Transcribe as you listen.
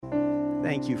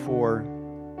Thank you for,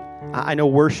 I know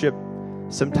worship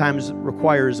sometimes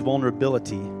requires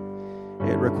vulnerability.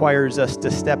 It requires us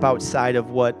to step outside of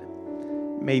what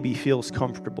maybe feels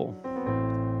comfortable.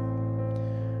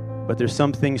 But there's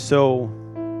something so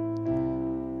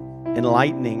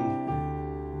enlightening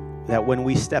that when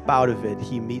we step out of it,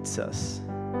 He meets us.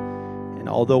 And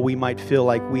although we might feel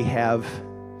like we have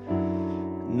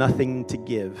nothing to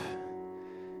give,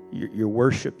 your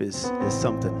worship is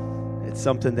something. It's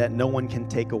something that no one can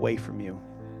take away from you.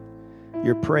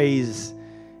 Your praise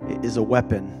is a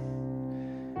weapon.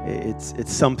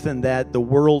 It's something that the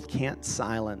world can't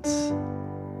silence.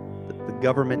 The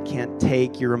government can't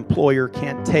take, your employer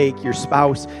can't take, your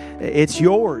spouse. It's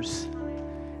yours.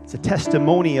 It's a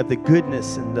testimony of the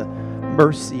goodness and the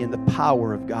mercy and the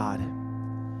power of God.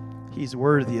 He's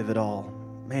worthy of it all.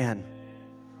 Man,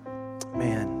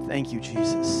 thank you,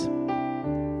 Jesus.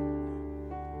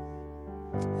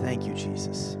 Thank you,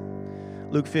 Jesus.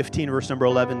 Luke 15, verse number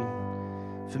 11,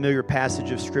 familiar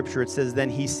passage of Scripture. It says, "Then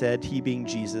he said," he being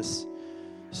Jesus,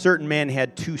 "a certain man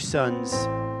had 2 sons.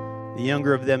 The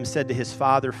younger of them said to his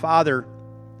father, 'Father,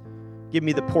 give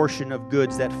me the portion of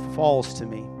goods that falls to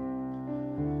me.'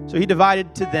 So he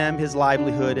divided to them his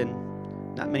livelihood, and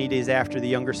not many days after, the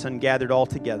younger son gathered all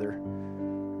together,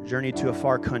 journeyed to a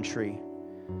far country,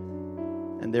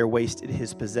 and there wasted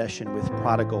his possession with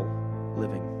prodigal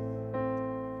living.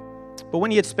 But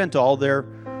when he had spent all, there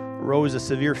arose a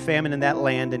severe famine in that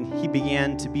land, and he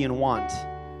began to be in want.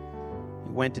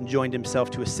 He went and joined himself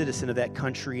to a citizen of that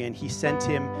country, and he sent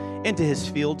him into his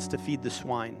fields to feed the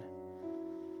swine."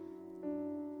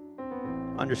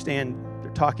 Understand,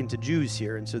 they're talking to Jews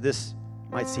here, and so this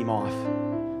might seem off.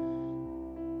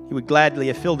 He would gladly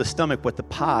have filled his stomach with the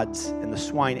pods, and the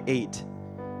swine ate.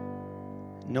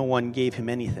 No one gave him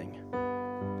anything.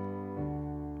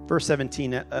 Verse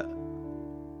 17, a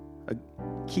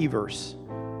key verse.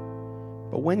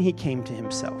 "But when he came to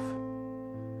himself,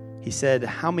 he said,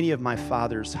 'How many of my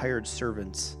father's hired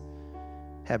servants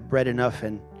have bread enough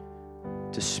and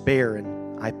to spare,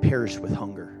 and I perish with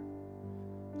hunger?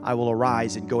 I will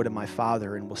arise and go to my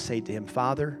father, and will say to him,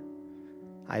 Father,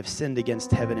 I have sinned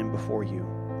against heaven and before you.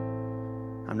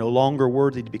 I'm no longer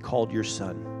worthy to be called your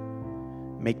son.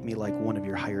 Make me like one of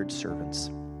your hired servants.'"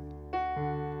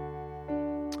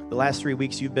 The last 3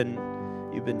 weeks you've been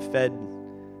fed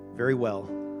very well.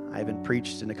 I haven't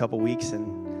preached in a couple weeks,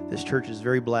 and this church is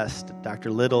very blessed. Dr.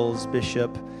 Littles,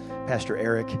 Bishop, Pastor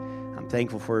Eric. I'm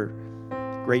thankful for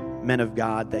great men of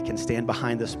God that can stand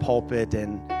behind this pulpit,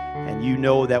 and you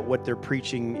know that what they're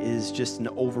preaching is just an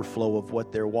overflow of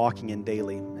what they're walking in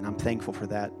daily, and I'm thankful for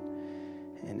that.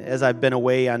 And as I've been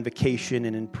away on vacation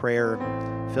and in prayer,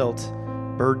 felt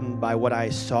burdened by what I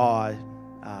saw,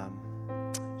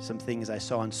 some things I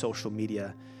saw on social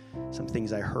media, some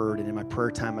things I heard, and in my prayer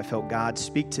time I felt God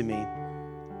speak to me.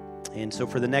 And so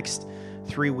for the next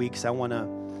 3 weeks I want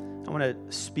to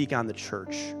speak on the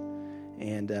church,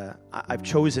 and I've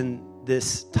chosen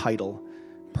this title,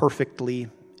 Perfectly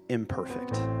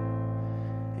Imperfect.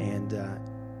 And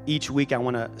each week I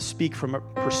want to speak from a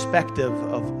perspective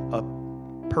of a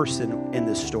person in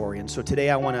this story. And so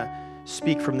today I want to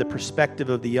speak from the perspective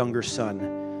of the younger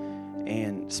son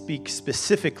and speak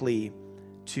specifically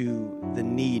to the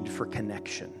need for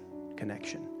connection.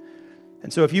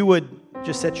 And so if you would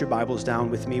just set your Bibles down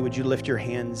with me, would you lift your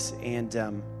hands? And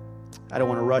I don't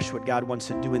want to rush what God wants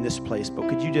to do in this place, but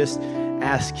could you just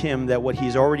ask him that what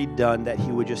he's already done, that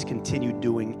he would just continue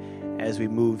doing as we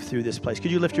move through this place.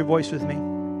 Could you lift your voice with me?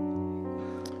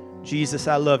 Jesus,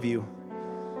 I love you.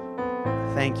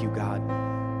 Thank you, God.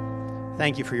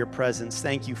 Thank you for your presence.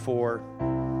 Thank you for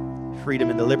freedom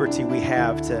and the liberty we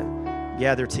have to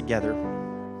gather together.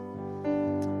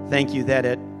 Thank you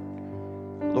that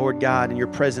Lord God, in your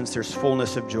presence there's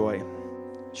fullness of joy.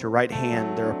 At your right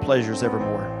hand there are pleasures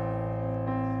evermore.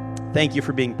 Thank you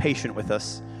for being patient with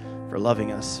us, for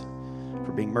loving us,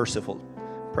 for being merciful.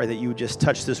 Pray that you would just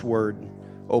touch this word,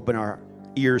 open our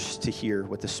ears to hear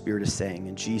what the Spirit is saying.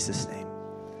 In Jesus' name,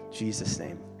 Jesus'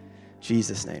 name,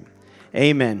 Jesus' name.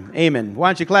 Amen, amen. Why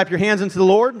don't you clap your hands unto the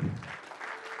Lord?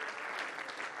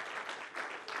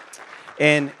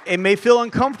 And it may feel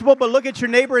uncomfortable, but look at your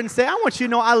neighbor and say, I want you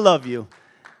to know I love you.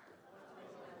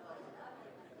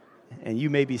 And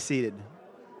you may be seated.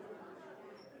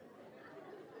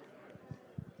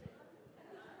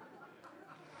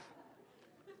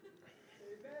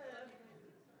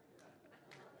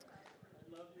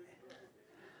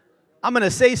 I'm going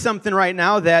to say something right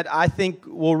now that I think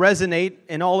will resonate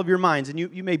in all of your minds, and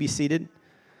you may be seated.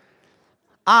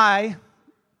 I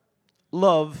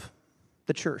love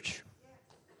the church.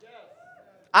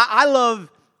 I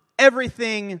love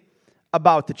everything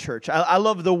about the church. I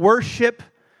love the worship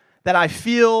that I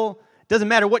feel. Doesn't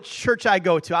matter what church I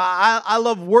go to. I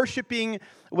love worshiping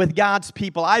with God's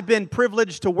people. I've been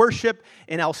privileged to worship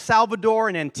in El Salvador,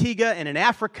 in Antigua, and in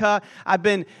Africa. I've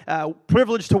been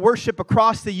privileged to worship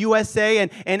across the USA.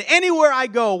 And anywhere I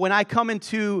go, when I come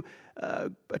into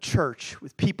a church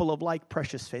with people of like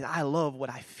precious faith, I love what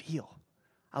I feel.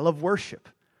 I love worship.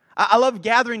 I love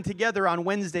gathering together on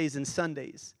Wednesdays and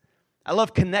Sundays. I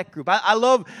love Connect Group. I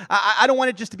don't want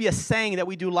it just to be a saying that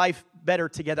we do life better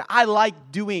together. I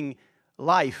like doing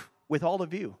life with all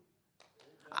of you.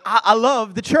 I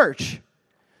love the church.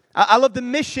 I love the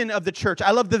mission of the church.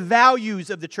 I love the values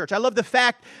of the church. I love the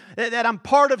fact that I'm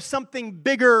part of something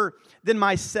bigger than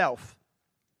myself.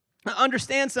 Now,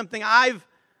 understand something. I've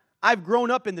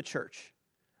grown up in the church.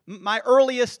 My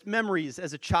earliest memories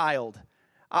as a child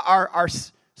are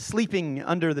sleeping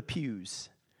under the pews.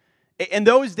 In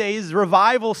those days,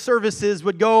 revival services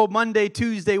would go Monday,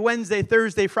 Tuesday, Wednesday,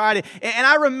 Thursday, Friday. And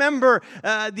I remember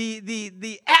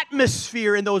the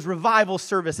atmosphere in those revival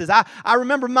services. I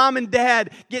remember Mom and Dad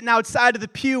getting outside of the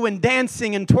pew and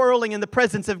dancing and twirling in the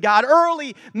presence of God.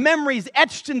 Early memories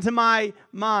etched into my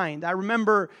mind. I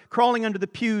remember crawling under the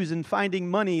pews and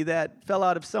finding money that fell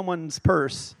out of someone's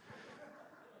purse.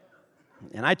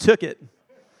 And I took it.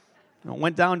 I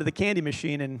went down to the candy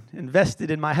machine and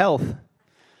invested in my health.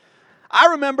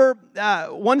 I remember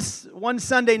one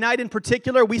Sunday night in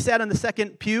particular, we sat on the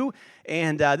second pew,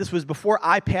 and this was before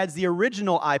iPads. The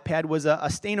original iPad was a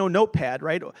Steno notepad,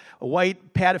 right? A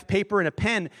white pad of paper and a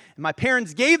pen. And my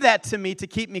parents gave that to me to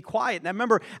keep me quiet. And I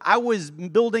remember I was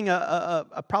building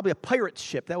probably a pirate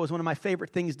ship. That was one of my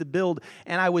favorite things to build.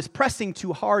 And I was pressing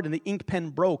too hard, and the ink pen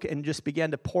broke and just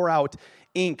began to pour out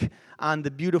ink on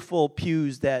the beautiful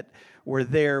pews that were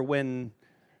there when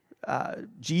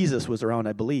Jesus was around,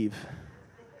 I believe.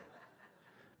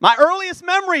 My earliest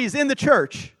memories in the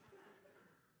church.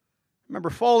 I remember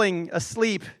falling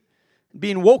asleep,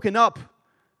 being woken up,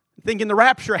 thinking the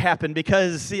rapture happened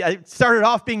because I started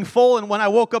off being full, and when I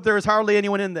woke up, there was hardly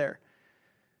anyone in there.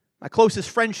 My closest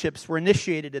friendships were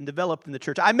initiated and developed in the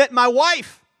church. I met my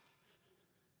wife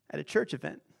at a church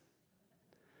event.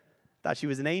 Thought she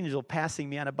was an angel passing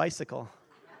me on a bicycle.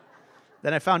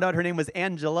 Then I found out her name was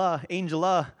Angela.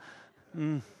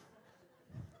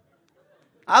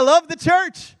 I love the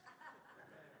church.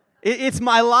 It's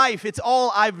my life. It's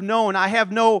all I've known. I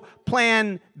have no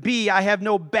plan B. I have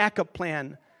no backup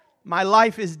plan. My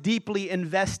life is deeply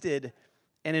invested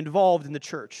and involved in the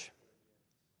church.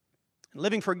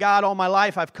 Living for God all my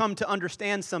life, I've come to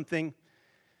understand something,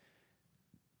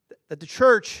 that the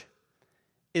church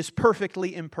is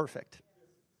perfectly imperfect.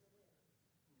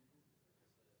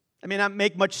 It may not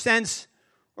make much sense,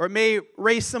 or it may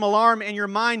raise some alarm in your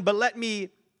mind, but let me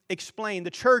explain.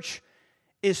 The church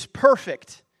is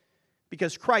perfect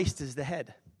because Christ is the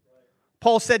head.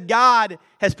 Paul said God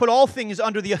has put all things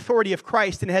under the authority of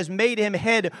Christ and has made him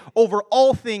head over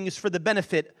all things for the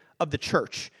benefit of the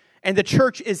church. And the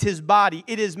church is his body.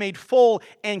 It is made full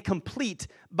and complete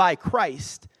by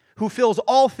Christ, who fills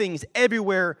all things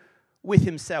everywhere with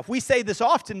himself. We say this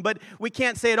often, but we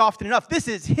can't say it often enough. This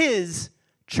is his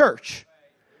church.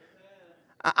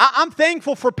 I'm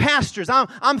thankful for pastors.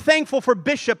 I'm thankful for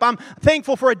bishop. I'm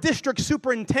thankful for a district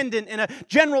superintendent and a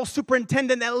general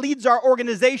superintendent that leads our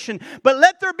organization. But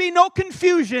let there be no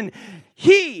confusion.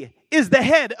 He is the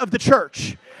head of the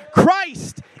church.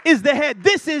 Christ is the head.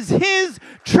 This is his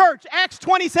church. Acts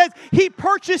 20 says he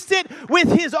purchased it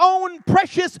with his own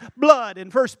precious blood.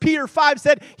 And 1 Peter 5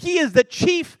 said he is the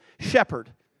chief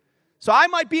shepherd. So I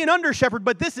might be an under shepherd,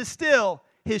 but this is still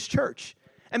his church.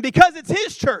 And because it's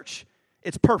his church,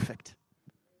 it's perfect.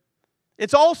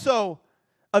 It's also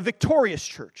a victorious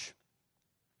church.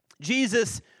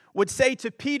 Jesus would say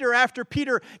to Peter, after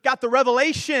Peter got the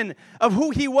revelation of who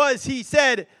he was, he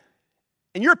said,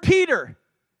 "And you're Peter,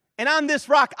 and on this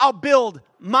rock I'll build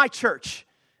my church."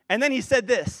 And then he said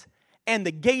this, "And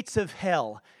the gates of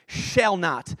hell shall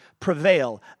not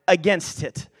prevail against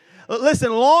it."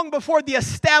 Listen, long before the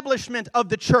establishment of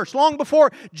the church, long before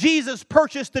Jesus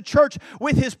purchased the church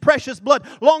with his precious blood,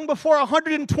 long before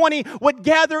 120 would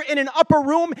gather in an upper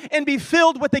room and be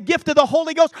filled with the gift of the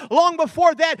Holy Ghost, long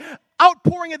before that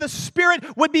outpouring of the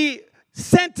Spirit would be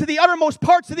sent to the uttermost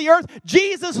parts of the earth,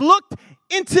 Jesus looked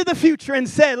into the future and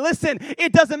said, listen,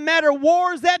 it doesn't matter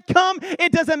wars that come.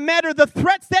 It doesn't matter the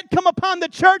threats that come upon the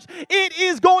church. It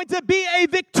is going to be a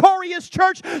victorious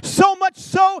church, so much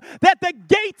so that the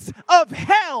gates of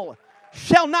hell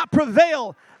shall not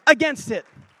prevail against it.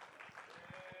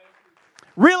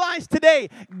 Realize today,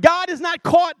 God is not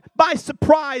caught by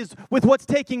surprise with what's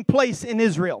taking place in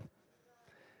Israel.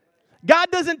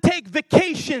 God doesn't take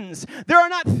vacations. There are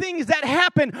not things that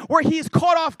happen where He's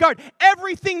caught off guard.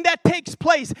 Everything that takes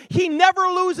place, He never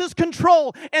loses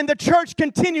control, and the church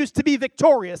continues to be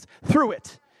victorious through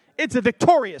it. It's a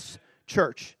victorious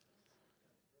church.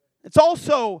 It's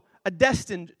also a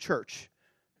destined church.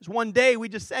 There's one day we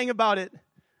just sang about it.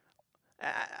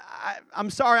 I'm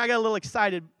sorry, I got a little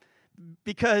excited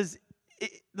because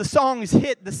the songs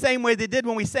hit the same way they did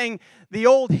when we sang the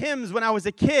old hymns when I was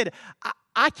a kid.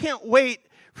 I can't wait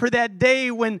for that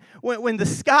day when the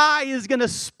sky is going to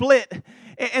split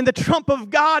and the trump of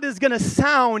God is going to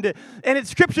sound. And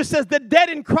Scripture says the dead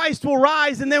in Christ will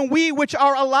rise, and then we which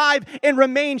are alive and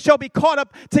remain shall be caught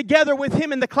up together with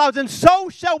Him in the clouds, and so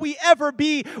shall we ever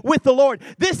be with the Lord.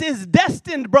 This is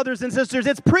destined, brothers and sisters.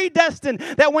 It's predestined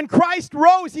that when Christ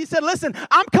rose, He said, listen,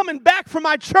 I'm coming back for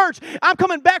my church. I'm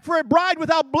coming back for a bride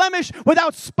without blemish,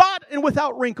 without spot, and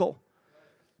without wrinkle.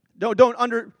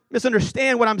 Don't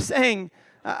misunderstand what I'm saying.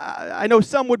 I know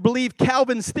some would believe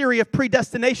Calvin's theory of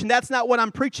predestination. That's not what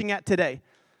I'm preaching at today.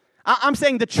 I'm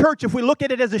saying the church, if we look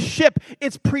at it as a ship,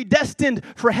 it's predestined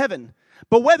for heaven.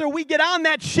 But whether we get on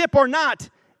that ship or not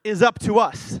is up to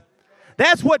us.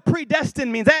 That's what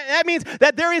predestined means. That means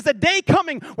that there is a day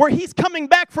coming where He's coming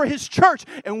back for His church.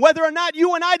 And whether or not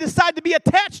you and I decide to be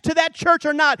attached to that church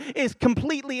or not is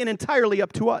completely and entirely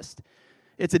up to us.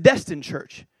 It's a destined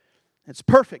church. It's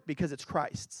perfect because it's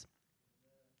Christ's.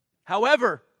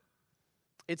 However,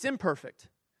 it's imperfect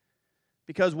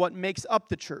because what makes up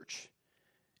the church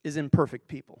is imperfect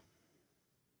people.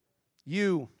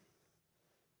 You,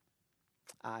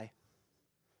 I,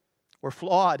 we're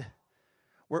flawed.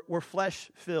 We're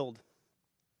flesh-filled.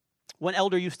 One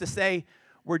elder used to say,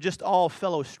 we're just all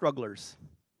fellow strugglers.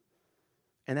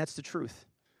 And that's the truth.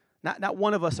 Not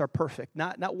one of us are perfect.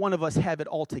 Not one of us have it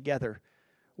all together.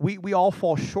 We all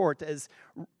fall short, as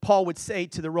Paul would say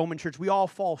to the Roman church. We all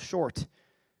fall short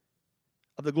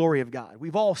of the glory of God.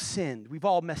 We've all sinned. We've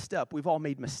all messed up. We've all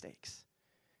made mistakes.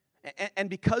 And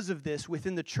because of this,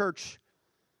 within the church,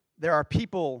 there are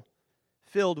people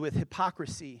filled with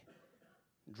hypocrisy,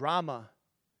 drama,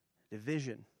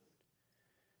 division.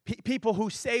 People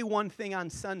who say one thing on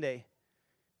Sunday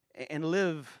and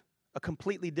live a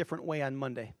completely different way on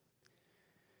Monday.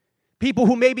 People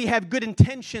who maybe have good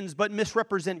intentions but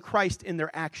misrepresent Christ in their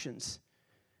actions.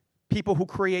 People who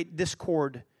create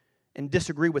discord and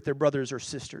disagree with their brothers or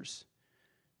sisters.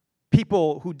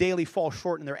 People who daily fall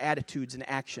short in their attitudes and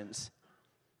actions.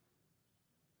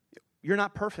 You're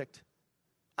not perfect.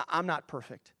 I'm not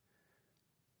perfect.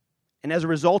 And as a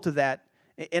result of that,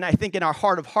 and I think in our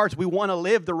heart of hearts, we want to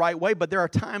live the right way, but there are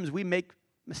times we make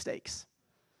mistakes.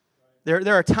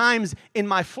 There are times in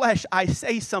my flesh I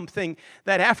say something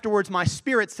that afterwards my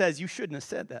spirit says, you shouldn't have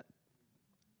said that.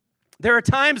 There are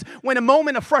times when a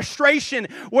moment of frustration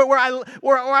where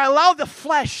I allow the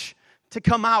flesh to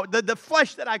come out, the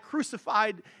flesh that I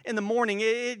crucified in the morning,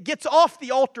 it gets off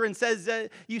the altar and says,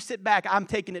 you sit back, I'm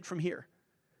taking it from here.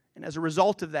 And as a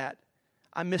result of that,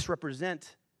 I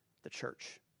misrepresent the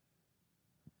church.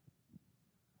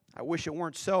 I wish it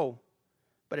weren't so,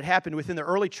 but it happened within the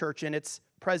early church, and it's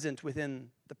present within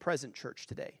the present church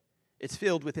today. It's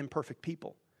filled with imperfect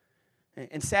people.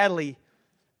 And sadly,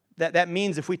 that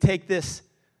means if we take this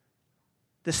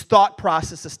thought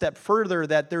process a step further,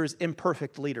 that there's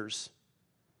imperfect leaders.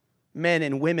 Men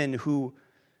and women who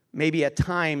maybe at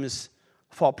times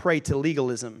fall prey to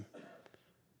legalism.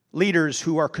 Leaders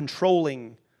who are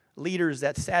controlling. Leaders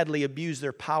that sadly abuse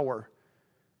their power.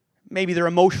 Maybe their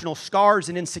emotional scars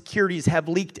and insecurities have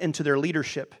leaked into their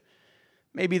leadership.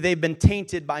 Maybe they've been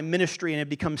tainted by ministry and have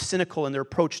become cynical in their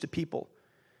approach to people.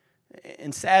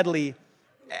 And sadly,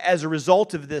 as a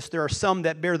result of this, there are some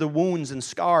that bear the wounds and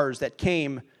scars that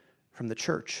came from the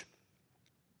church.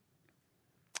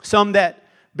 Some that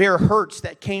bear hurts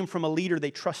that came from a leader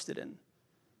they trusted in.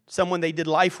 Someone they did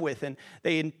life with, and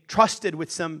they entrusted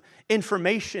with some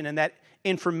information, and that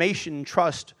information and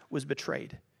trust was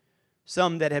betrayed.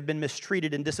 Some that have been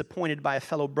mistreated and disappointed by a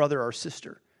fellow brother or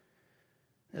sister.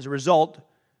 As a result,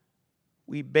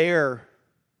 we bear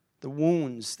the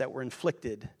wounds that were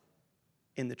inflicted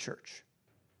in the church.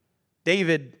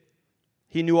 David,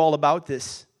 he knew all about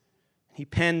this. He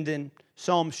penned in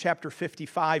Psalms chapter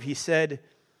 55, he said,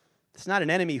 it's not an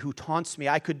enemy who taunts me.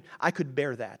 I could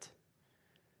bear that.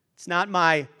 It's not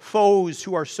my foes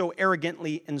who are so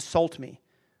arrogantly insult me.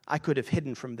 I could have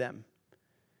hidden from them.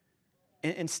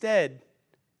 Instead,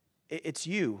 it's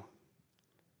you,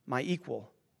 my equal,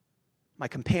 my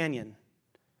companion,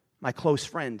 my close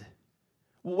friend.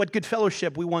 What good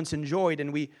fellowship we once enjoyed,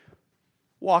 and we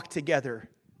walked together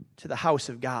to the house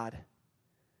of God.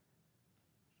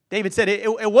 David said,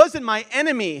 it wasn't my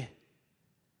enemy.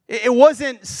 It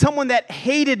wasn't someone that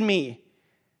hated me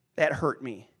that hurt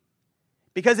me.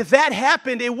 Because if that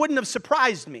happened, it wouldn't have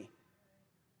surprised me.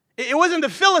 It wasn't the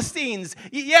Philistines.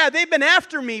 Yeah, they've been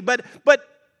after me, but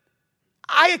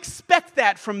I expect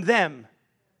that from them.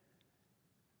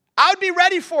 I would be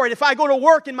ready for it if I go to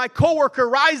work and my coworker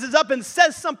rises up and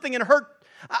says something and hurt.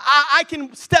 I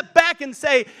can step back and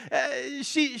say,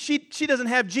 she doesn't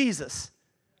have Jesus.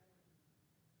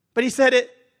 But he said,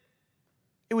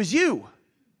 it was you.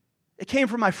 It came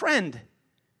from my friend.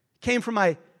 It came from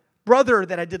my brother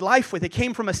that I did life with. It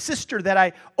came from a sister that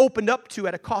I opened up to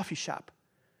at a coffee shop.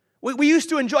 We used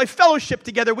to enjoy fellowship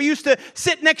together. We used to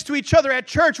sit next to each other at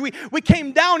church. We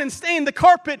came down and stained the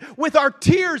carpet with our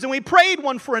tears, and we prayed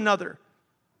one for another.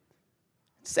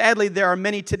 Sadly, there are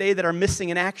many today that are missing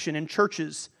in action in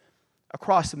churches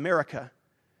across America.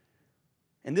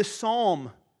 And this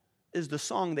psalm is the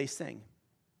song they sing.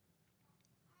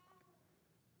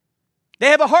 They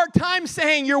have a hard time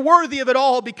saying you're worthy of it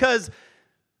all because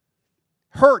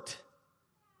hurt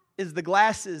is the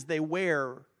glasses they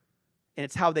wear, and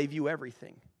it's how they view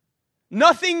everything.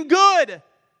 Nothing good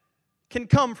can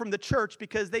come from the church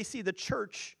because they see the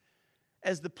church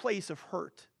as the place of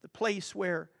hurt, the place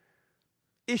where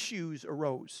issues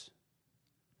arose.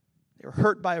 They were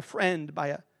hurt by a friend, by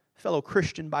a fellow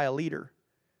Christian, by a leader.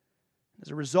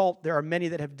 As a result, there are many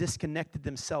that have disconnected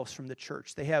themselves from the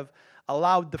church. They have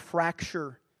allowed the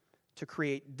fracture to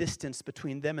create distance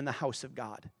between them and the house of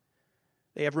God.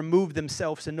 They have removed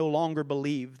themselves and no longer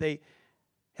believe. They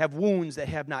have wounds that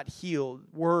have not healed,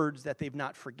 words that they've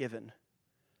not forgiven,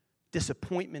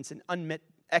 disappointments and unmet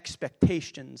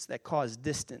expectations that cause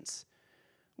distance,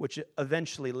 which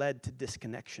eventually led to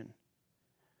disconnection.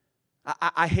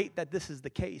 I hate that this is the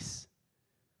case,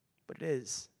 but it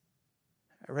is.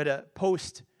 I read a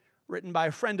post written by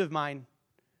a friend of mine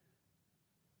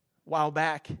a while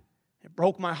back. It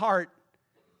broke my heart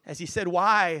as he said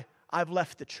why I've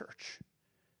left the church.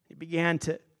 He began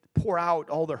to pour out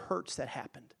all the hurts that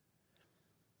happened.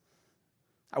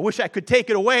 I wish I could take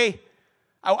it away.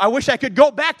 I wish I could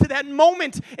go back to that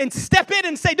moment and step in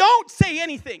and say, don't say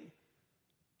anything.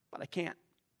 But I can't.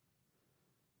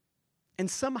 And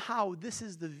somehow this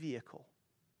is the vehicle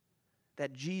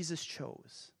that Jesus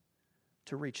chose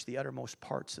to reach the uttermost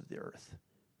parts of the earth.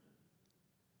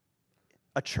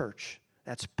 A church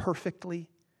that's perfectly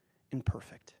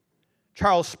imperfect.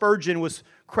 Charles Spurgeon was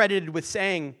credited with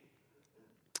saying,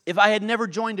 if I had never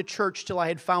joined a church till I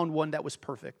had found one that was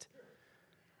perfect,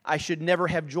 I should never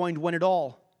have joined one at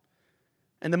all.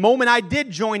 And the moment I did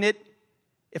join it,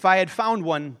 if I had found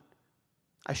one,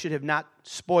 I should have not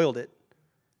spoiled it,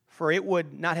 for it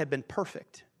would not have been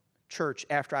perfect church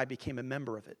after I became a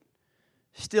member of it.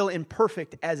 Still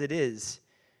imperfect as it is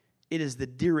the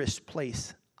dearest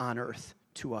place on earth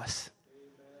to us.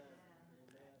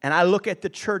 And I look at the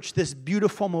church, this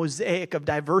beautiful mosaic of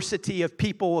diversity of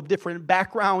people, of different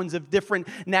backgrounds, of different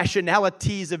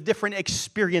nationalities, of different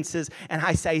experiences, and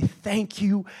I say, thank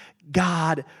you,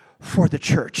 God, for the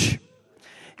church.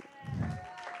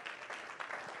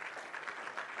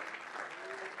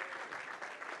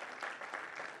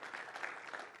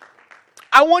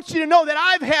 I want you to know that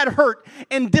I've had hurt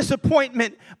and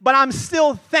disappointment, but I'm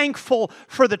still thankful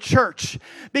for the church.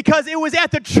 Because it was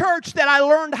at the church that I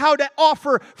learned how to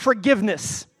offer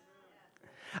forgiveness.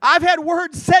 I've had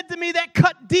words said to me that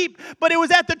cut deep, but it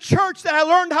was at the church that I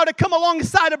learned how to come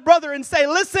alongside a brother and say,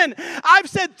 listen, I've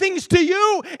said things to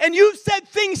you, and you've said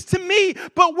things to me,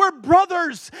 but we're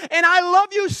brothers, and I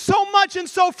love you so much, and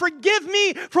so forgive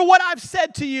me for what I've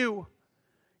said to you.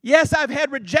 Yes, I've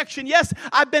had rejection. Yes,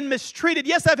 I've been mistreated.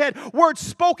 Yes, I've had words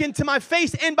spoken to my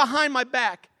face and behind my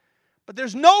back. But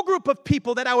there's no group of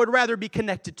people that I would rather be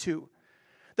connected to.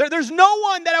 There's no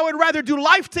one that I would rather do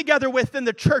life together with than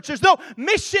the church. There's no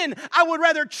mission I would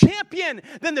rather champion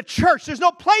than the church. There's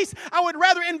no place I would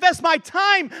rather invest my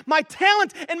time, my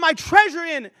talent, and my treasure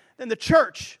in than the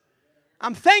church.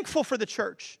 I'm thankful for the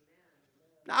church.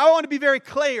 Now, I want to be very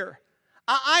clear.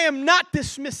 I am not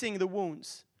dismissing the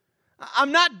wounds.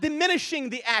 I'm not diminishing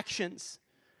the actions.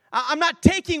 I'm not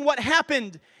taking what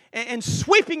happened and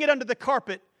sweeping it under the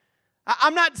carpet.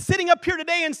 I'm not sitting up here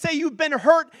today and say you've been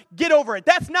hurt, get over it.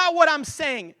 That's not what I'm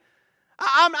saying.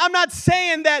 I'm not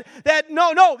saying that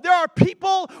no. There are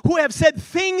people who have said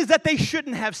things that they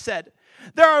shouldn't have said.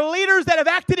 There are leaders that have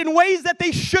acted in ways that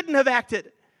they shouldn't have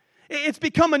acted. It's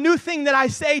become a new thing that I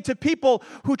say to people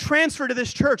who transfer to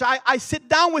this church. I sit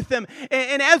down with them,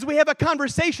 and as we have a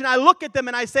conversation, I look at them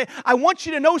and I say, I want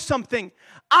you to know something.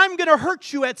 I'm going to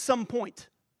hurt you at some point.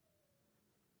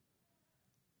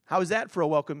 How is that for a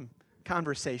welcome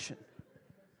conversation?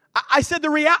 I said,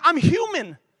 I'm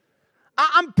human.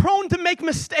 I'm prone to make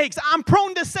mistakes. I'm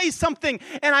prone to say something.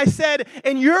 And I said,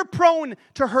 and you're prone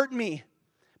to hurt me.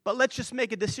 But let's just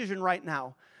make a decision right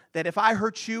now that if I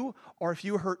hurt you or if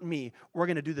you hurt me, we're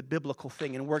going to do the biblical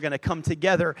thing and we're going to come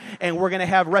together and we're going to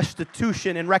have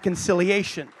restitution and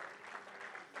reconciliation.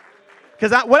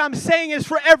 Because what I'm saying is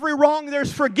for every wrong,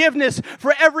 there's forgiveness.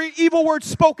 For every evil word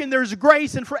spoken, there's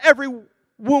grace. And for every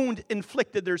wound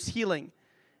inflicted, there's healing.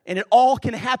 And it all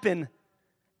can happen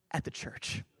at the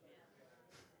church.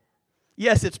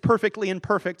 Yes, it's perfectly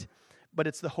imperfect, but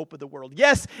it's the hope of the world.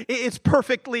 Yes, it's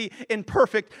perfectly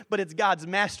imperfect, but it's God's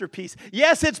masterpiece.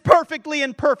 Yes, it's perfectly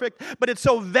imperfect, but it's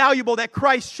so valuable that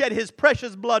Christ shed his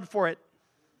precious blood for it.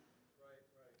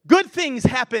 Good things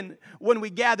happen when we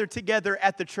gather together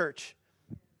at the church.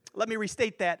 Let me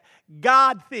restate that.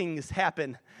 God things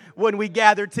happen when we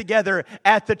gather together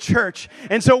at the church.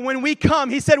 And so when we come,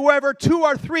 he said, wherever 2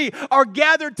 or 3 are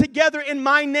gathered together in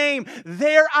my name,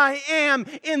 there I am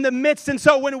in the midst. And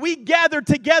so when we gather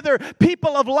together,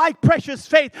 people of like precious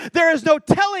faith, there is no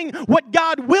telling what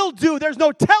God will do. There's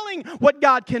no telling what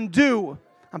God can do.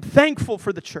 I'm thankful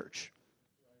for the church.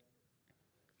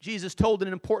 Jesus told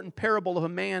an important parable of a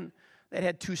man that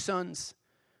had 2 sons.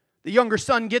 The younger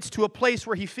son gets to a place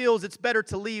where he feels it's better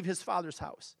to leave his father's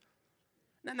house.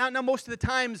 Now, most of the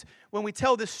times when we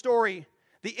tell this story,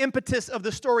 the impetus of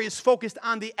the story is focused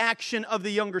on the action of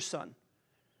the younger son.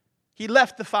 He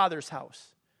left the father's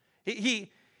house. He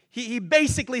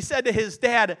basically said to his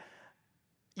dad,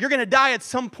 you're going to die at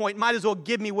some point. Might as well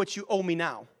give me what you owe me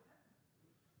now.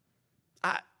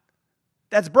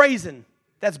 That's brazen.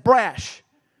 That's brash.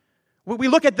 We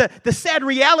look at the sad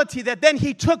reality that then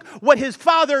he took what his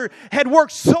father had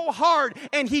worked so hard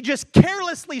and he just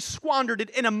carelessly squandered it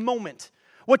in a moment.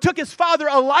 What took his father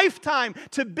a lifetime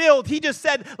to build, he just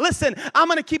said, listen, I'm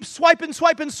going to keep swiping.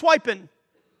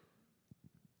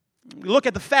 We look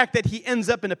at the fact that he ends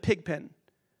up in a pig pen.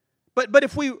 But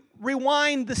if we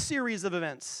rewind the series of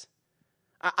events,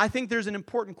 I think there's an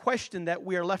important question that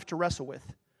we are left to wrestle with.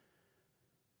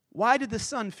 Why did the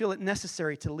son feel it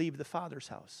necessary to leave the father's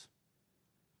house?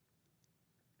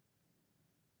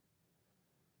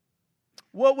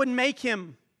 What would make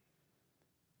him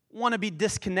want to be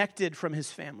disconnected from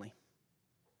his family?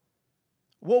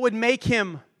 What would make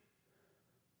him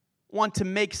want to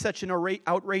make such an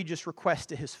outrageous request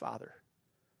to his father?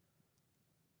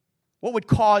 What would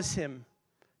cause him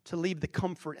to leave the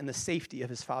comfort and the safety of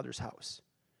his father's house?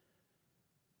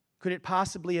 Could it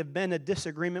possibly have been a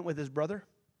disagreement with his brother?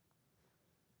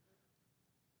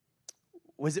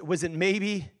 Was it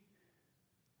maybe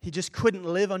he just couldn't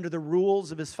live under the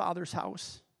rules of his father's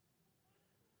house?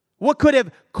 What could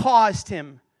have caused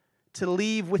him to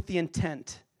leave with the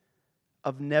intent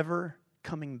of never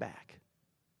coming back?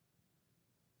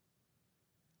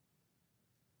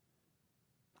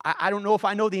 I don't know if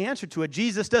I know the answer to it.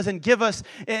 Jesus doesn't give us,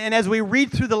 and as we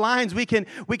read through the lines, we can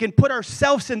put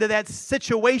ourselves into that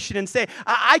situation and say,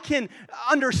 I can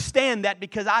understand that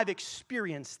because I've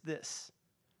experienced this.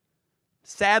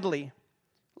 Sadly,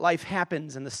 life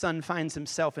happens and the son finds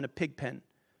himself in a pig pen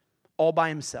all by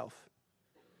himself.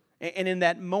 And in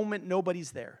that moment,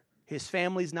 nobody's there. His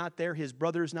family's not there. His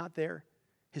brother's not there.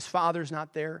 His father's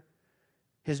not there.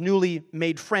 His newly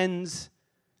made friends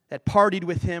that partied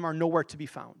with him are nowhere to be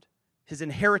found. His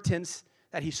inheritance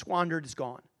that he squandered is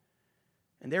gone.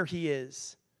 And there he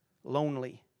is,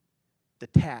 lonely,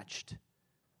 detached,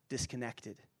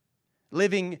 disconnected,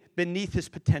 living beneath his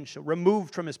potential,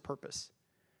 removed from his purpose.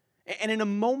 And in a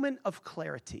moment of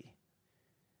clarity,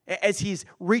 as he's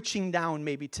reaching down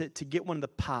maybe to get one of the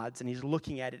pods and he's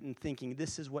looking at it and thinking,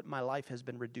 this is what my life has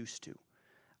been reduced to.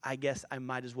 I guess I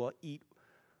might as well eat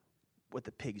what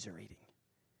the pigs are eating.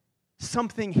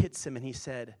 Something hits him and he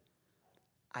said,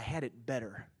 I had it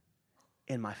better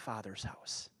in my father's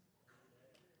house.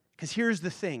 Because here's the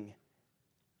thing.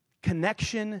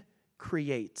 Connection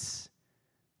creates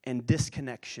and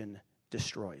disconnection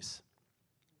destroys.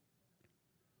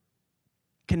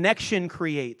 Connection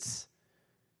creates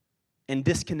and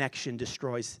disconnection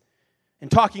destroys. In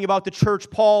talking about the church,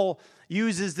 Paul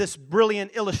uses this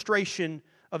brilliant illustration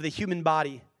of the human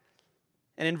body.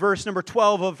 And in verse number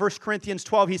 12 of 1 Corinthians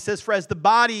 12, he says, for as the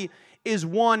body is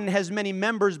one, has many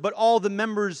members, but all the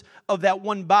members of that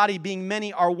one body, being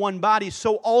many, are one body,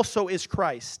 so also is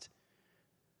Christ.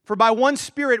 For by one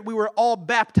Spirit we were all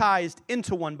baptized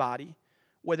into one body,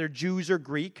 whether Jews or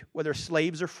Greek, whether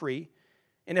slaves or free,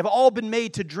 and have all been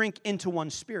made to drink into one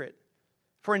Spirit.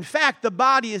 For in fact, the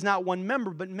body is not one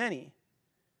member, but many.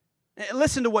 And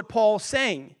listen to what Paul's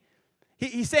saying.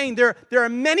 He's saying there are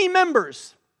many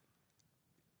members,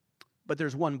 but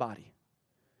there's one body.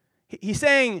 He's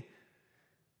saying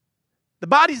The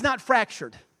body's not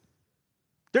fractured.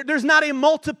 There's not a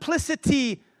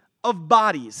multiplicity of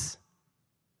bodies,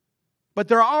 but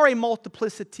there are a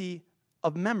multiplicity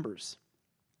of members.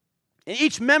 And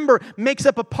each member makes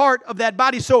up a part of that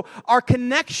body. So our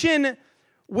connection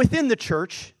within the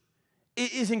church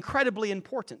is incredibly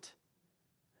important.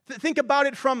 Think about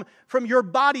it from your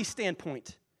body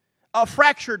standpoint. A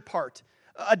fractured part,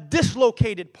 a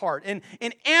dislocated part, an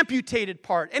amputated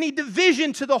part, any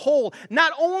division to the whole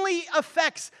not only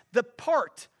affects the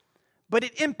part, but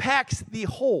it impacts the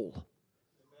whole.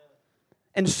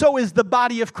 And so is the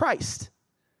body of Christ.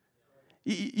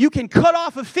 You can cut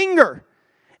off a finger,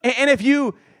 and if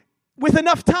you, with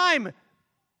enough time,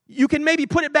 you can maybe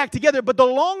put it back together, but the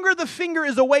longer the finger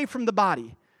is away from the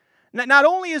body, not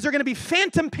only is there going to be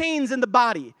phantom pains in the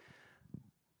body,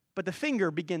 but the finger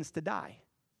begins to die.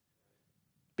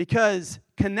 Because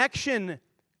connection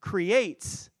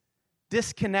creates,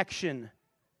 disconnection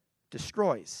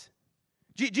destroys.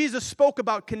 Jesus spoke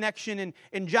about connection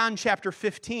in John chapter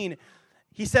 15.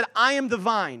 He said, I am the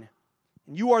vine,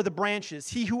 and you are the branches.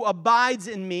 He who abides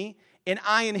in me, and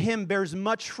I in him bears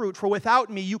much fruit, for without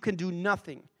me you can do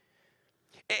nothing.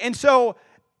 And so,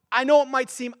 I know it might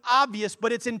seem obvious,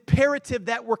 but it's imperative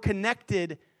that we're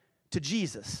connected to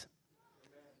Jesus.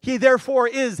 He therefore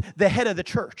is the head of the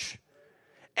church.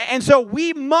 And so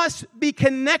we must be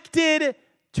connected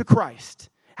to Christ.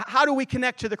 How do we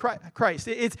connect to the Christ?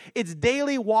 It's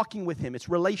daily walking with him. It's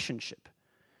relationship.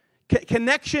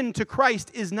 Connection to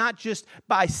Christ is not just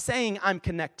by saying I'm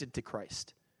connected to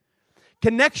Christ.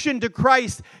 Connection to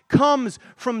Christ comes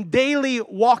from daily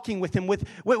walking with him,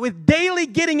 with daily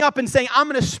getting up and saying, I'm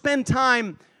going to spend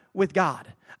time with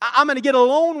God. I'm going to get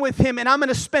alone with him, and I'm going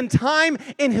to spend time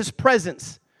in his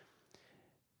presence.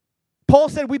 Paul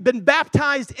said we've been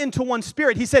baptized into one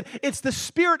spirit. He said it's the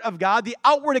Spirit of God, the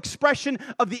outward expression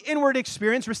of the inward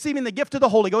experience, receiving the gift of the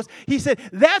Holy Ghost. He said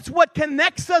that's what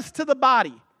connects us to the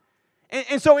body.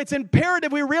 And so it's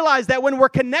imperative we realize that when we're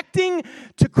connecting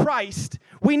to Christ,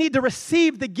 we need to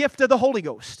receive the gift of the Holy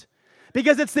Ghost.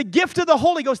 Because it's the gift of the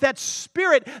Holy Ghost, that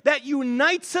Spirit that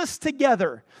unites us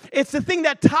together. It's the thing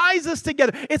that ties us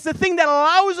together. It's the thing that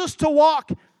allows us to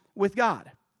walk with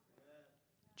God.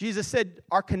 Jesus said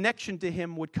our connection to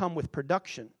him would come with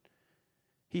production.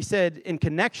 He said in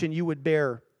connection you would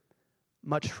bear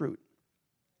much fruit.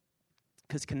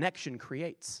 Because connection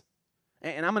creates.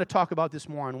 And I'm going to talk about this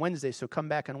more on Wednesday, so come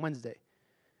back on Wednesday.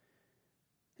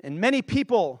 And many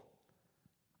people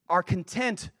are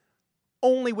content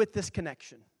only with this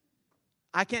connection.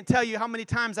 I can't tell you how many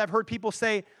times I've heard people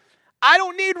say, I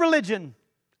don't need religion.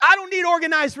 I don't need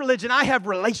organized religion. I have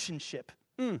relationship.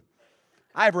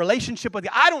 I have relationship with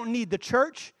God. I don't need the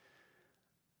church.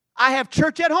 I have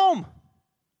church at home.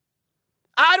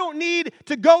 I don't need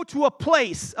to go to a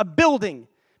place, a building,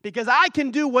 because I can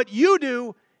do what you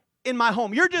do in my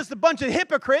home. You're just a bunch of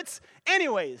hypocrites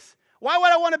anyways. Why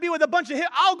would I want to be with a bunch of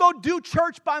hypocrites? I'll go do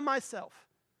church by myself.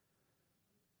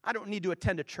 I don't need to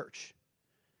attend a church.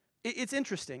 It's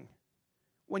interesting.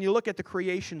 When you look at the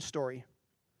creation story,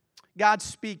 God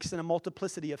speaks and a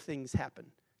multiplicity of things happen.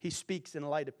 He speaks and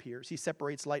light appears. He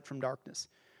separates light from darkness.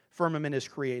 Firmament is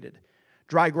created.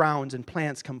 Dry grounds and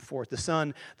plants come forth. The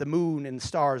sun, the moon, and the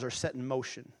stars are set in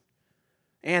motion.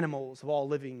 Animals of all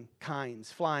living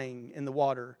kinds flying in the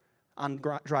water on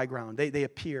dry ground. They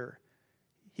appear.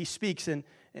 He speaks and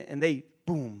they,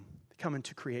 boom, come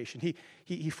into creation.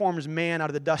 He forms man out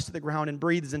of the dust of the ground and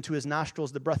breathes into his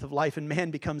nostrils the breath of life, and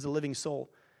man becomes a living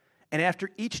soul. And after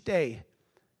each day,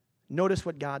 notice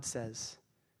what God says.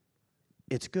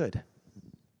 It's good.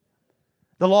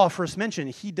 The law of first mention,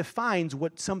 he defines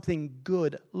what something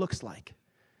good looks like.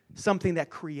 Something that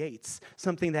creates,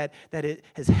 something that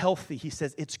is healthy. He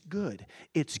says, it's good,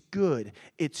 it's good,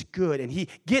 it's good. And he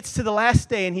gets to the last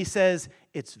day and he says,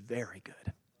 it's very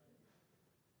good.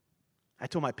 I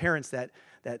told my parents that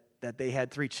they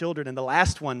had 3 children, and the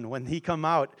last one, when he come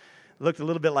out, looked a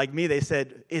little bit like me. They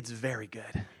said, it's very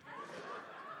good.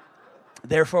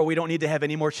 Therefore, we don't need to have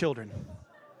any more children.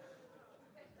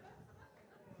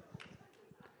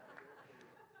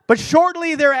 But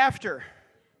shortly thereafter,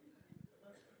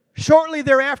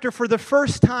 for the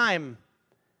first time,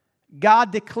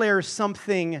 God declares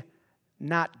something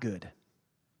not good.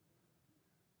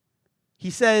 He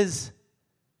says,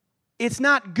 it's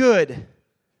not good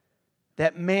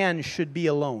that man should be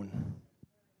alone.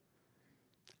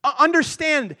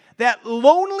 Understand that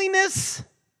loneliness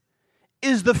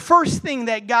is the first thing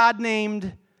that God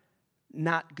named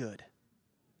not good.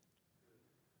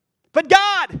 But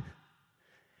God,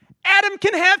 Adam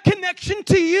can have connection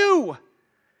to you.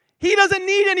 He doesn't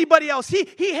need anybody else.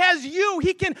 He has you.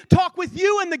 He can talk with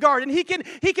you in the garden. He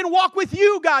can walk with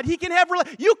you, God. He can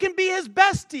you can be his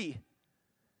bestie.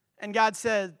 And God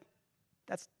said,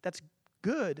 that's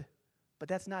good, but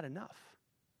that's not enough.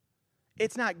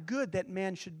 It's not good that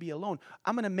man should be alone.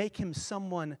 I'm going to make him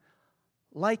someone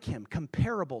like him,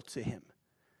 comparable to him.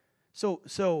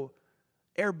 So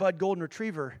Air Bud Golden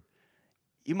Retriever,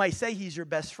 you might say he's your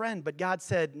best friend, but God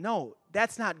said, no,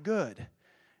 that's not good.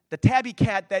 The tabby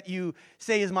cat that you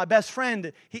say is my best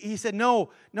friend, he said, no,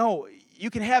 you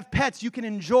can have pets. You can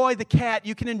enjoy the cat.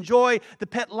 You can enjoy the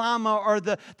pet llama or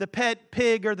the pet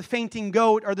pig or the fainting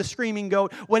goat or the screaming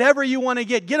goat. Whatever you want to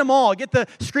get them all. Get the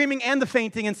screaming and the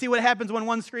fainting and see what happens when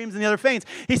one screams and the other faints.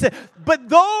 He said, but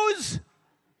those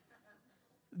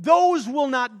will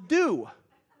not do.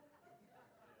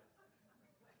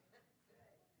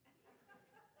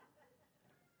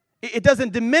 It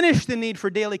doesn't diminish the need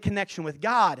for daily connection with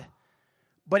God,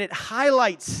 but it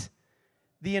highlights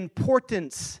the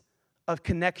importance of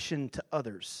connection to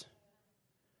others.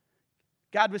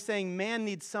 God was saying man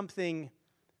needs something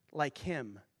like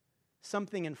him,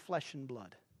 something in flesh and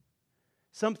blood,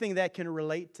 something that can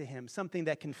relate to him, something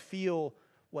that can feel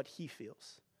what he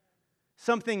feels,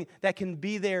 something that can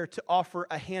be there to offer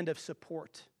a hand of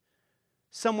support,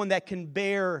 someone that can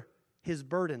bear his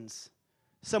burdens,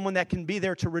 someone that can be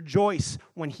there to rejoice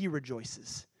when he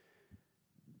rejoices.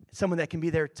 Someone that can be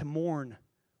there to mourn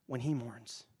when he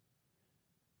mourns.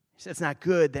 He said it's not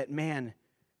good that man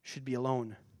should be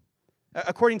alone.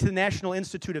 According to the National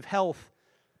Institute of Health,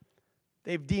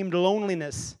 they've deemed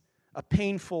loneliness a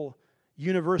painful,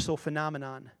 universal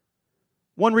phenomenon.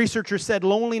 One researcher said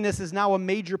loneliness is now a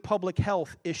major public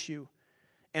health issue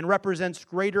and represents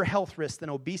greater health risks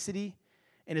than obesity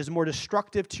and is more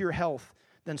destructive to your health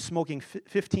than smoking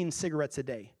 15 cigarettes a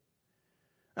day.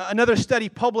 Another study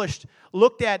published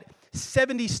looked at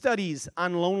 70 studies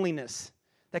on loneliness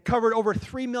that covered over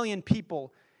 3 million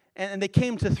people, and they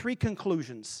came to 3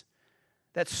 conclusions.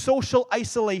 That social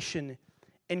isolation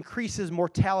increases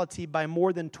mortality by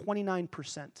more than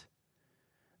 29%.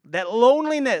 That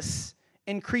loneliness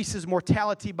increases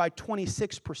mortality by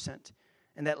 26%.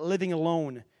 And that living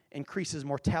alone increases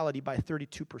mortality by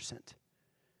 32%.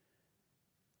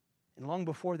 And long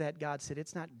before that, God said,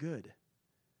 it's not good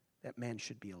that man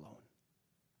should be alone.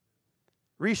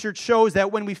 Research shows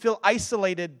that when we feel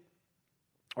isolated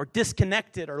or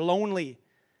disconnected or lonely,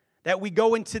 that we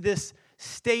go into this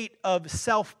state of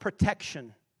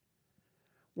self-protection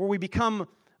where we become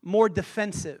more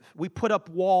defensive. We put up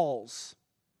walls.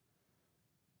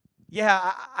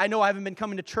 Yeah, I know I haven't been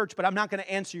coming to church, but I'm not going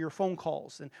to answer your phone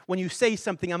calls. And when you say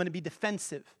something, I'm going to be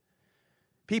defensive.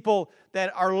 People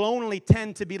that are lonely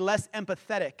tend to be less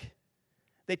empathetic.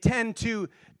 They tend to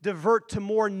divert to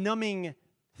more numbing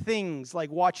things like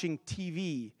watching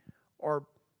TV or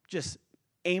just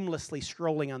aimlessly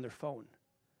scrolling on their phone.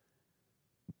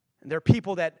 And there are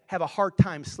people that have a hard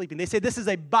time sleeping. They say this is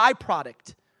a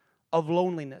byproduct of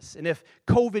loneliness. And if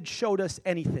COVID showed us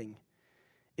anything,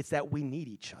 it's that we need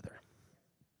each other.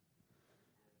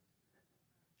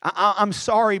 I'm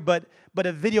sorry, but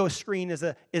a video screen is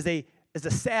a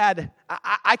sad,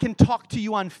 I can talk to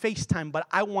you on FaceTime, but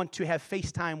I want to have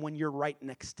FaceTime when you're right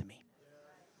next to me.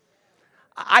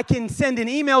 I can send an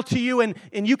email to you and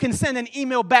you can send an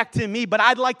email back to me, but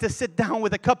I'd like to sit down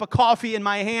with a cup of coffee in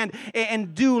my hand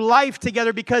and do life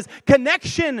together because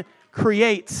connection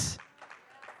creates,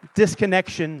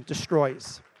 disconnection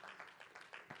destroys.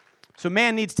 So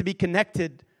man needs to be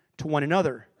connected to one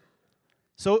another.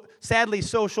 So sadly,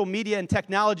 social media and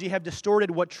technology have distorted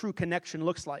what true connection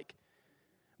looks like.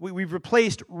 We've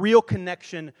replaced real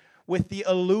connection with the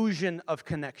illusion of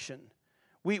connection.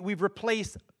 We've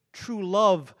replaced true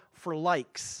love for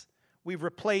likes. We've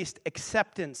replaced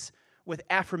acceptance with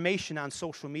affirmation on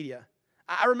social media.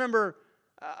 I remember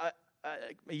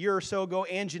a year or so ago,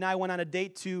 Angie and I went on a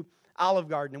date to Olive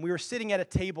Garden, and we were sitting at a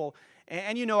table,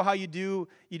 and you know how you do,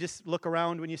 you just look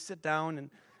around when you sit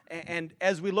down, and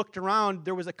as we looked around,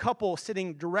 there was a couple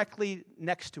sitting directly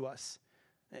next to us,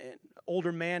 an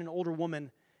older man and older woman.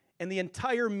 And the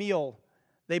entire meal,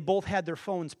 they both had their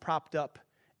phones propped up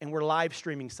and were live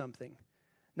streaming something.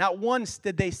 Not once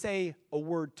did they say a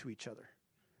word to each other.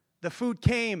 The food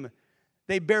came,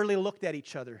 they barely looked at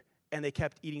each other, and they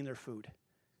kept eating their food.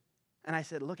 And I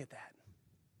said, look at that.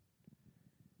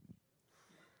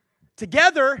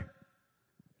 Together,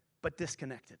 but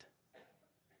disconnected.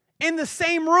 In the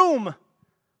same room,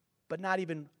 but not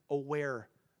even aware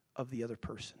of the other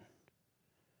person.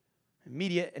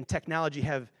 Media and technology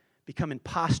have become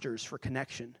imposters for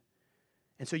connection.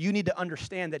 And so you need to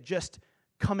understand that just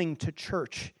coming to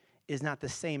church is not the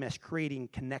same as creating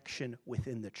connection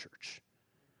within the church.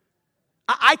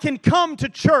 I can come to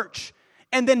church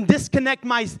and then disconnect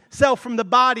myself from the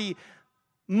body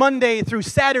Monday through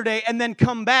Saturday and then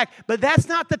come back. But that's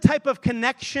not the type of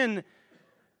connection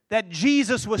that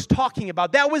Jesus was talking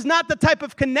about. That was not the type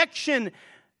of connection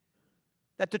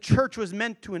that the church was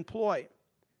meant to employ.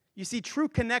 You see, true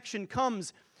connection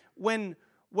comes when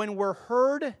we're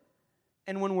heard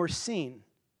and when we're seen.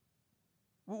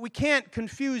 We can't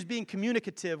confuse being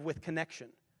communicative with connection.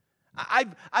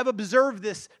 I've observed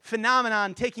this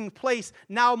phenomenon taking place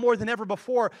now more than ever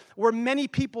before, where many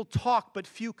people talk but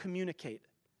few communicate.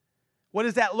 What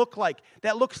does that look like?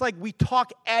 That looks like we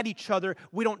talk at each other,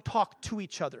 we don't talk to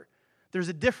each other. There's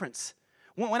a difference.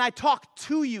 When I talk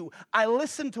to you, I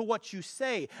listen to what you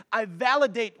say, I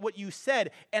validate what you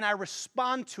said, and I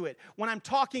respond to it. When I'm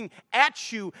talking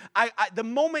at you, the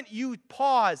moment you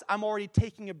pause, I'm already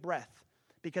taking a breath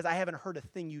because I haven't heard a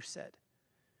thing you said.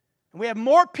 And we have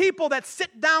more people that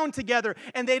sit down together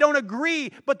and they don't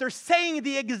agree, but they're saying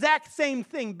the exact same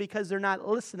thing because they're not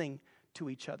listening to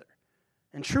each other.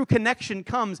 And true connection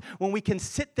comes when we can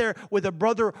sit there with a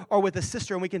brother or with a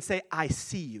sister and we can say, I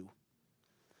see you.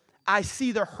 I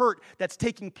see the hurt that's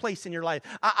taking place in your life.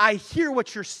 I hear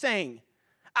what you're saying.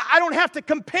 I don't have to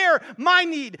compare my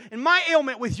need and my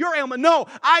ailment with your ailment. No,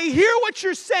 I hear what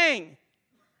you're saying.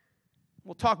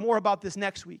 We'll talk more about this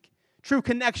next week. True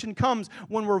connection comes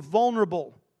when we're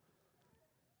vulnerable,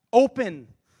 open.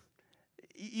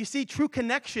 You see, true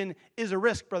connection is a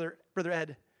risk, Brother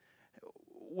Ed.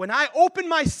 When I open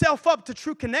myself up to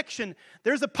true connection,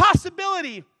 there's a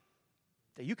possibility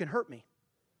that you can hurt me.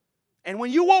 And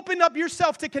when you open up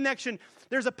yourself to connection,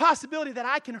 there's a possibility that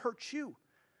I can hurt you,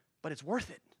 but it's worth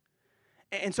it.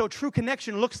 And so true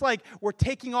connection looks like we're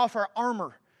taking off our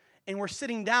armor and we're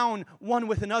sitting down one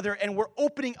with another and we're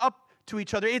opening up to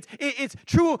each other. It's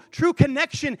true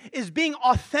connection is being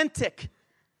authentic.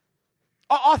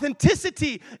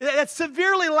 Authenticity that's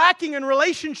severely lacking in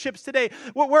relationships today,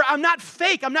 where I'm not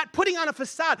fake, I'm not putting on a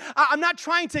facade, I'm not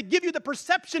trying to give you the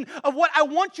perception of what I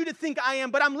want you to think I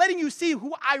am, but I'm letting you see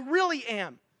who I really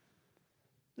am.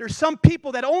 There's some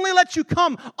people that only let you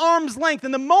come arm's length,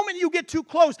 and the moment you get too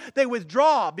close, they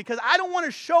withdraw because I don't want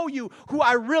to show you who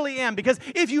I really am, because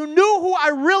if you knew who I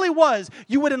really was,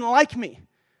 you wouldn't like me.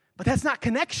 But that's not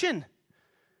connection.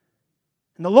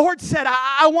 And the Lord said,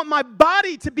 I want my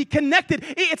body to be connected.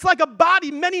 It's like a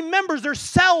body, many members, there's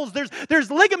cells,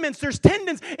 there's ligaments, there's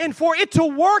tendons, and for it to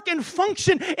work and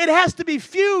function, it has to be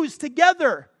fused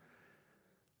together,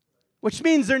 which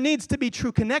means there needs to be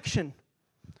true connection.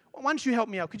 Why don't you help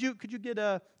me out? Could you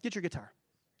get your guitar?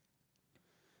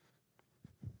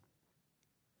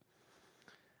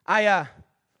 I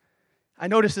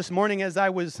noticed this morning as I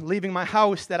was leaving my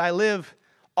house that I live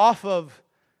off of,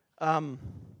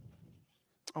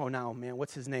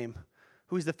 what's his name?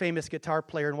 Who's the famous guitar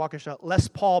player in Waukesha? Les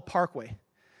Paul Parkway.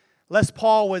 Les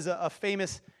Paul was a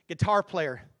famous guitar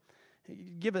player.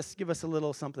 Give us a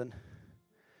little something.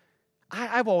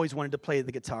 I've always wanted to play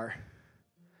the guitar.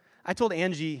 I told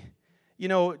Angie,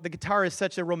 the guitar is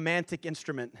such a romantic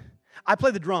instrument. I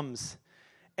play the drums.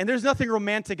 And there's nothing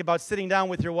romantic about sitting down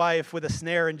with your wife with a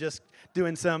snare and just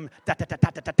doing some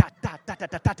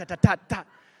da-da-da-da-da-da-da-da-da-da-da-da-da.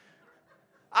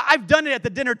 I've done it at the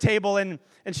dinner table, and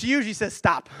she usually says,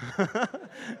 stop.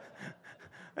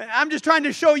 I'm just trying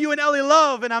to show you and Ellie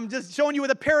love, and I'm just showing you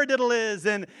what a paradiddle is,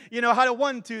 and, how to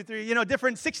 1, 2, 3,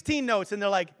 different 16 notes, and they're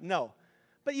like, no.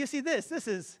 But you see this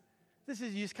is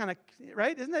you just kind of,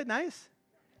 right? Isn't that nice?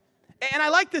 And I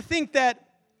like to think that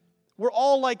we're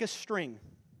all like a string.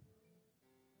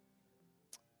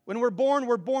 When we're born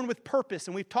with purpose,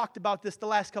 and we've talked about this the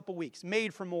last couple weeks,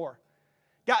 made for more.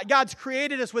 God's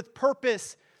created us with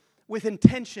purpose, with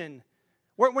intention.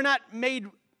 We're not made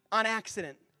on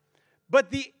accident. But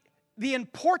the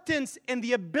importance and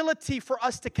the ability for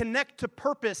us to connect to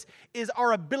purpose is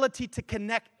our ability to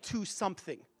connect to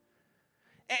something.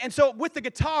 And so with the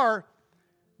guitar,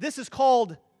 this is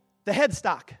called the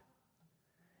headstock.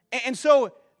 And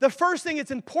so the first thing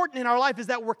that's important in our life is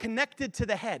that we're connected to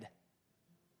the head.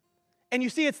 And you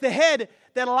see, it's the head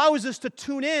that allows us to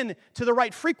tune in to the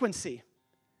right frequency.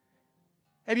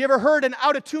 Have you ever heard an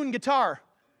out-of-tune guitar?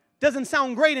 Doesn't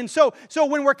sound great. And so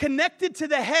when we're connected to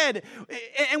the head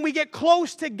and we get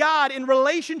close to God, in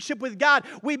relationship with God,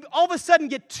 we all of a sudden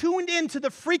get tuned into the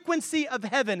frequency of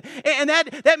heaven. And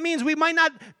that means we might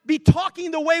not be talking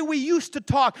the way we used to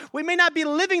talk. We may not be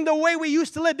living the way we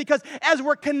used to live, because as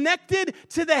we're connected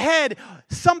to the head,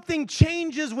 something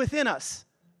changes within us.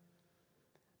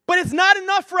 But it's not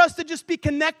enough for us to just be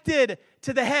connected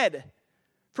to the head,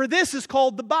 for this is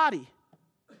called the body.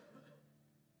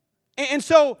 And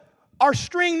so our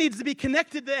string needs to be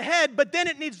connected to the head, but then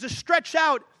it needs to stretch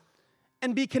out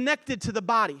and be connected to the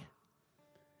body.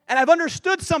 And I've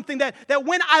understood something that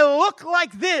when I look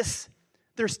like this,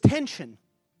 there's tension.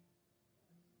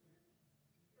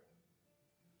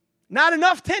 Not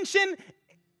enough tension,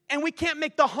 and we can't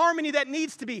make the harmony that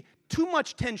needs to be. Too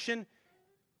much tension,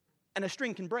 and a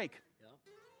string can break.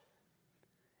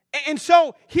 And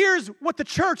so here's what the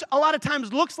church a lot of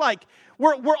times looks like.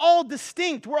 We're all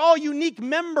distinct. We're all unique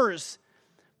members.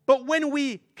 But when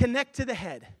we connect to the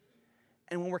head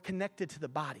and when we're connected to the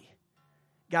body,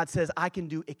 God says, I can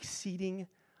do exceeding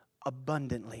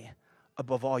abundantly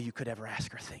above all you could ever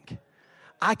ask or think.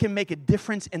 I can make a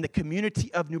difference in the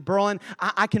community of New Berlin.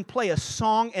 I can play a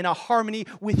song and a harmony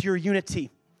with your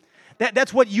unity.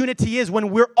 That's what unity is. When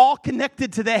we're all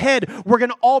connected to the head, we're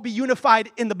going to all be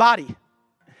unified in the body.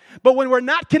 But when we're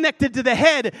not connected to the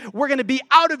head, we're going to be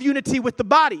out of unity with the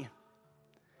body.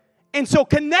 And so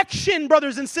connection,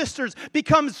 brothers and sisters,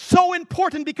 becomes so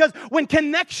important because when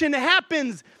connection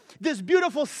happens, this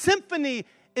beautiful symphony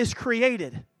is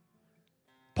created.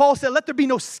 Paul said, let there be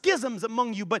no schisms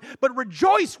among you, but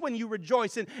rejoice when you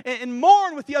rejoice and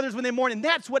mourn with the others when they mourn. And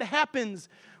that's what happens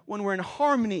when we're in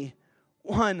harmony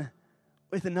one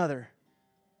with another.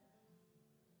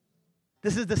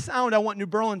 This is the sound I want New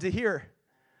Berlin to hear.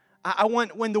 I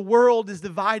want, when the world is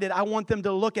divided, I want them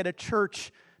to look at a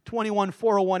church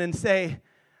 21401 and say,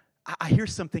 I hear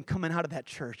something coming out of that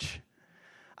church.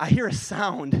 I hear a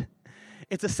sound.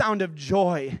 It's a sound of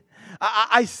joy.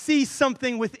 I see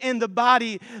something within the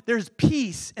body. There's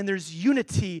peace and there's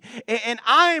unity. And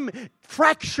I'm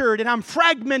fractured and I'm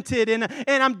fragmented and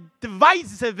I'm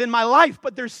divisive in my life,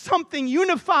 but there's something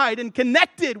unified and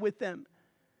connected with them.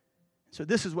 So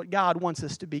this is what God wants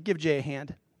us to be. Give Jay a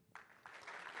hand.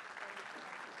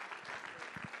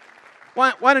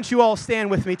 Why don't you all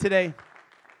stand with me today? It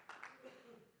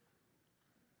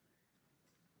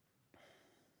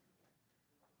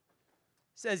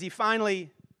says he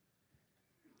finally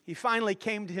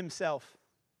came to himself.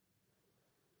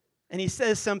 And he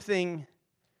says something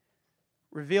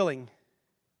revealing.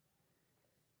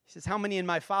 He says, how many in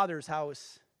my Father's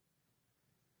house?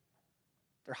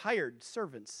 They're hired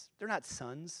servants. They're not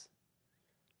sons,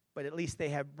 but at least they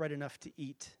have bread enough to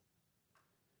eat.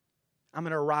 I'm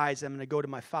going to arise, I'm going to go to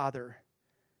my Father,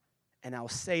 and I'll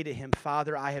say to him,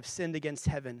 Father, I have sinned against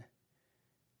heaven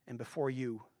and before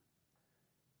you,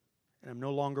 and I'm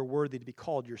no longer worthy to be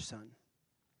called your son.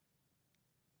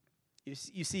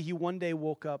 You see, he one day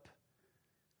woke up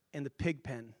in the pig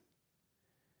pen,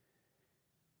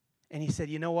 and he said,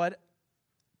 you know what?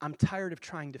 I'm tired of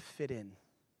trying to fit in.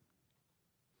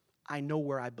 I know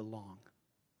where I belong.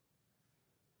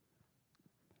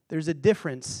 There's a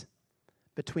difference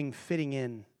between fitting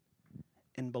in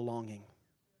and belonging.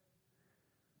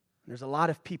 There's a lot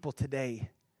of people today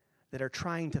that are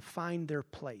trying to find their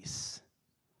place.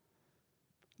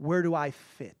 Where do I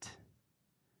fit?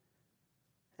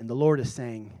 And the Lord is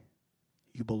saying,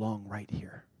 you belong right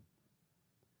here.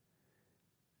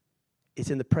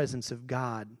 It's in the presence of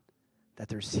God that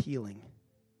there's healing.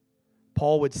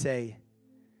 Paul would say,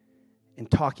 in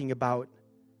talking about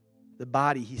the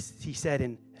body, he said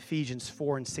in Ephesians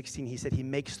 4:16, he said he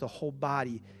makes the whole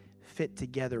body fit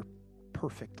together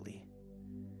perfectly.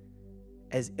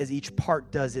 As each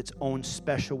part does its own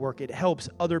special work, it helps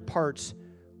other parts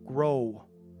grow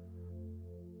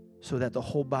so that the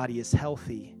whole body is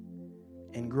healthy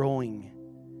and growing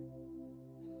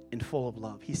and full of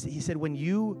love. He said when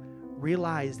you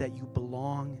realize that you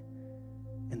belong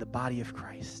in the body of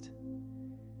Christ,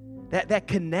 that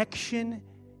connection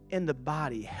in the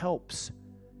body helps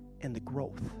in the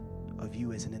growth of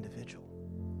you as an individual.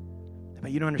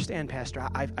 But you don't understand, Pastor.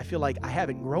 I feel like I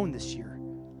haven't grown this year.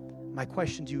 My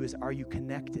question to you is, are you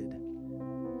connected?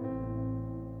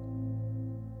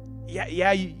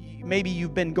 Yeah. Maybe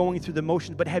you've been going through the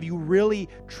motions, but have you really,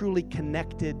 truly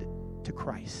connected to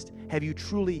Christ? Have you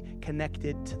truly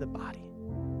connected to the body?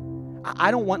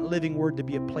 I don't want Living Word to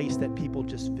be a place that people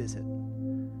just visit.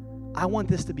 I want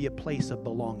this to be a place of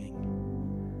belonging.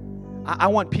 I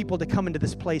want people to come into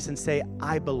this place and say,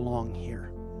 I belong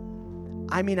here.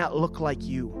 I may not look like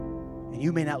you, and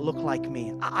you may not look like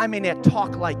me. I may not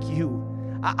talk like you.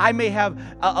 I may have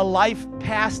a life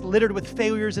past littered with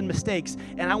failures and mistakes,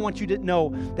 and I want you to know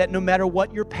that no matter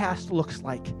what your past looks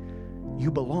like,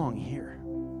 you belong here.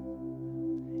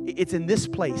 It's in this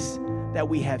place that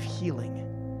we have healing.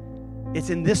 It's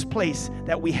in this place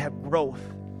that we have growth.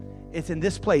 It's in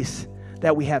this place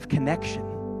that we have connection.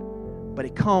 But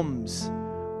it comes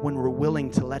when we're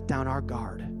willing to let down our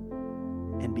guard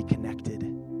and be connected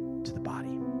to the body.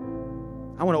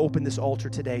 I want to open this altar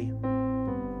today.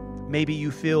 Maybe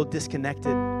you feel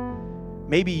disconnected.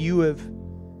 Maybe you have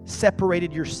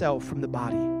separated yourself from the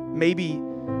body. Maybe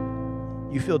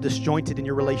you feel disjointed in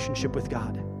your relationship with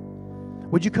God.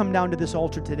 Would you come down to this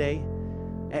altar today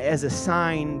as a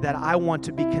sign that I want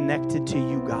to be connected to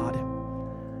you, God?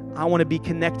 I want to be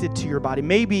connected to your body.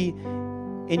 Maybe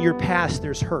in your past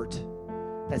there's hurt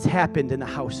that's happened in the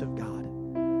house of God.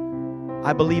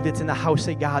 I believe it's in the house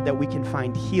of God that we can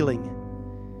find healing.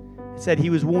 It said he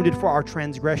was wounded for our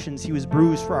transgressions. He was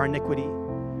bruised for our iniquity.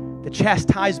 The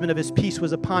chastisement of his peace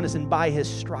was upon us, and by his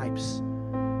stripes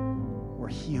we're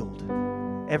healed.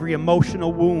 Every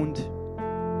emotional wound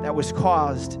that was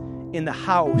caused in the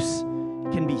house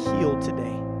can be healed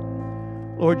today.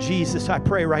 Lord Jesus, I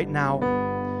pray right now,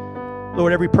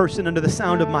 Lord, every person under the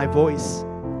sound of my voice,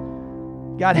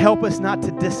 God, help us not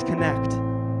to disconnect.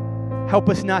 Help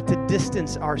us not to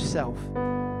distance ourselves.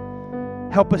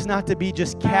 Help us not to be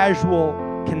just casual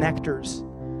connectors.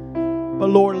 But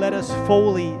Lord, let us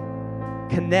fully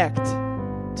connect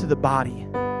to the body.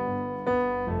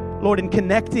 Lord, in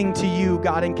connecting to you,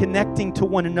 God, and connecting to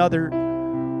one another,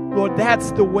 Lord,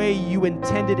 that's the way you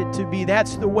intended it to be.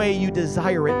 That's the way you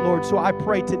desire it, Lord. So I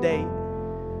pray today,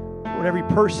 Lord, every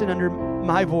person under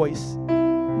my voice,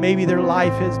 maybe their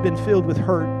life has been filled with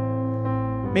hurt.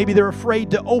 Maybe they're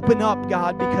afraid to open up,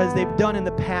 God, because they've done in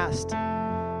the past.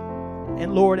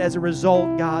 And Lord, as a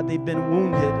result, God, they've been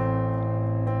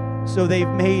wounded. So they've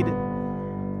made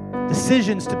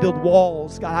decisions to build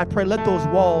walls. God, I pray, let those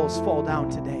walls fall down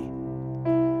today.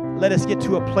 Let us get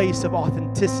to a place of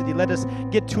authenticity. Let us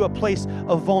get to a place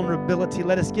of vulnerability.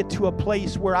 Let us get to a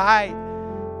place where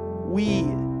we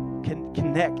can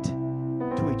connect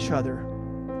to each other.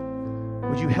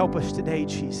 Would you help us today,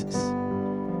 Jesus?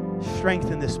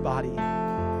 Strengthen this body.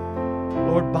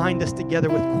 Lord, bind us together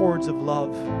with cords of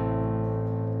love.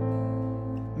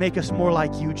 Make us more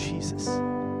like you, Jesus.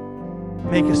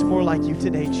 Make us more like you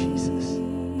today, Jesus.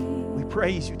 We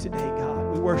praise you today,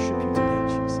 God. We worship you today,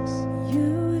 Jesus.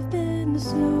 You've been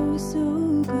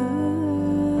so good.